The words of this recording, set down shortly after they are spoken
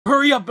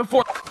hurry up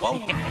before... Whoa.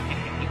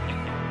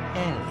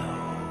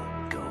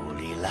 Hello,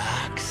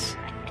 Goldilocks.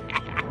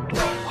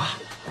 What?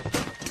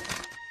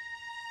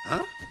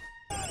 Huh?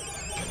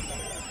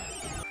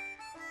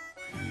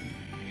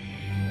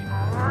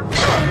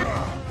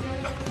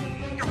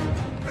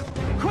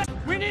 Quick!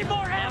 We need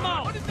more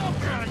ammo!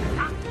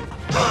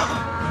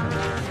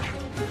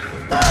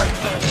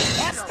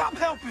 Stop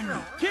helping me!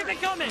 Keep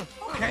it coming!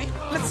 Okay,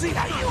 let's see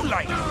how you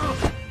like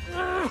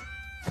it.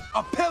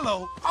 A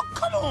pillow? Oh,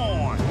 come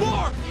on!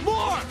 More!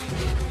 More!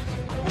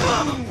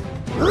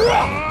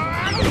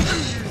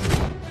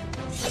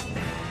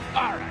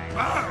 All right.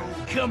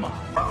 Oh, Come on.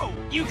 oh.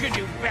 You can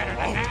do better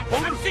than that.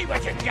 Let's see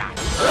what you got.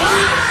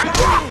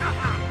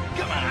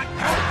 Come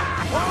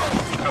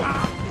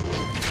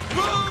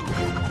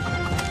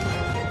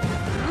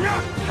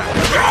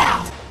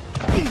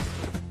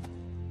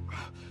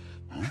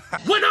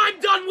When I'm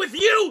done with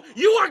you,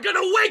 you are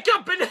gonna wake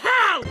up in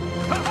hell!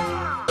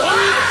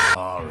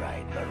 All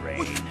right,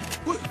 Lorraine.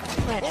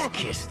 Let's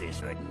kiss this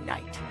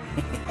goodnight.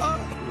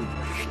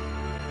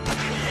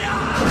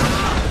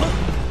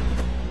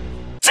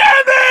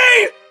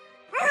 Timmy!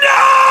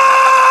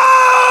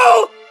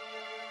 No!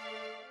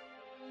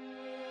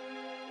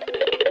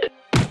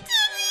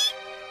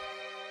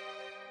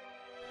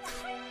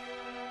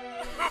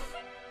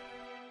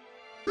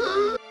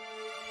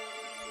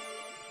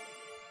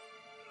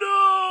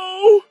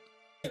 No!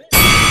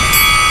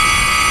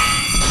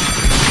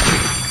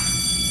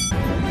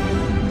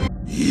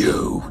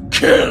 You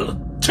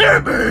killed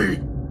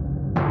Timmy!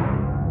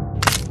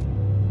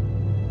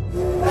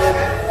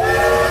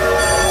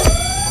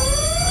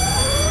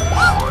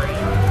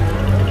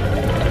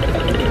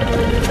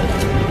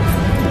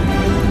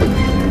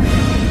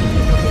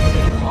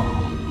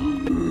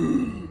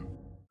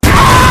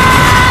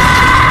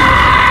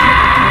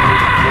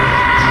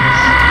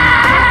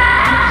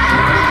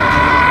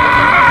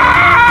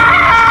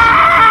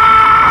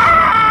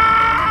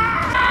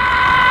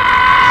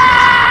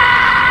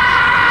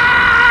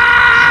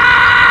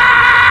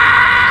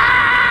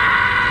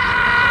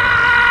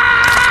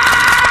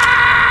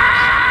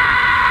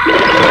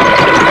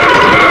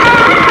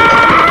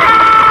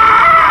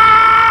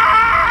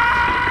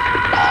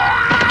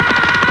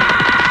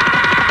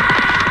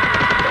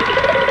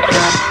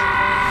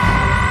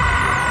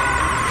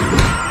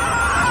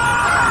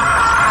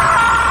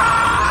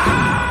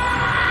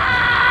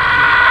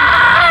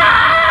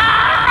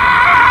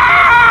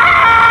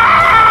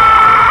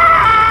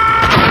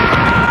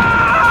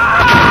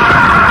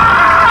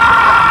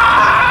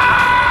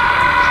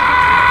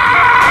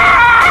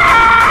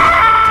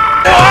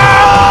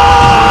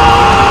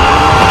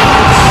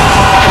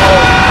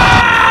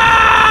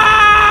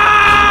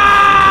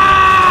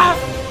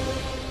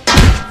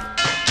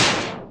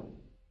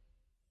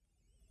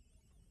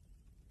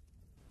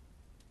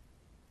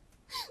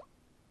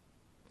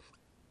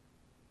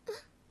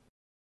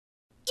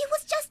 It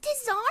was just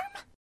his arm?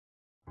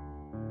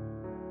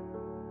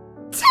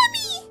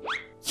 Timmy!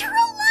 You're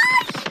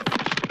alive!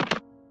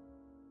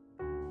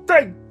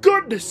 Thank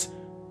goodness!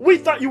 We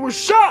thought you were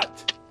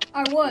shot!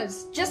 I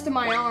was, just in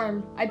my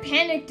arm. I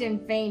panicked and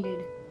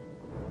fainted.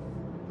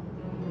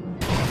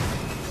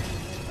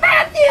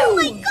 Matthew! Oh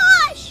my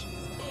gosh!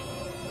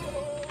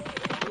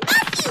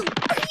 Matthew!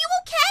 Are you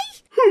okay?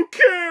 Who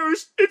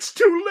cares? It's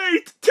too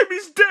late!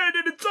 Timmy's dead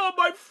and it's all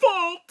my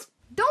fault!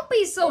 Don't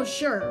be so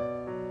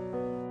sure.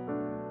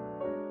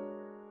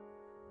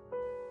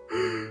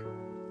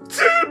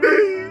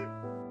 Timmy!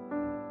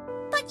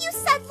 But you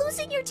said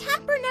losing your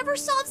temper never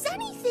solves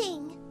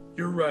anything.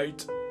 You're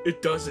right.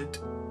 It doesn't.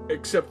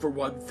 Except for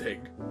one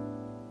thing.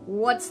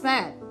 What's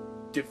that?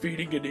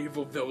 Defeating an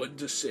evil villain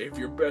to save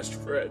your best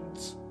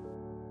friends.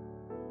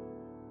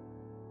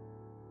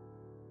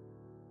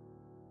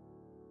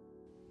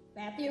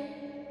 Matthew?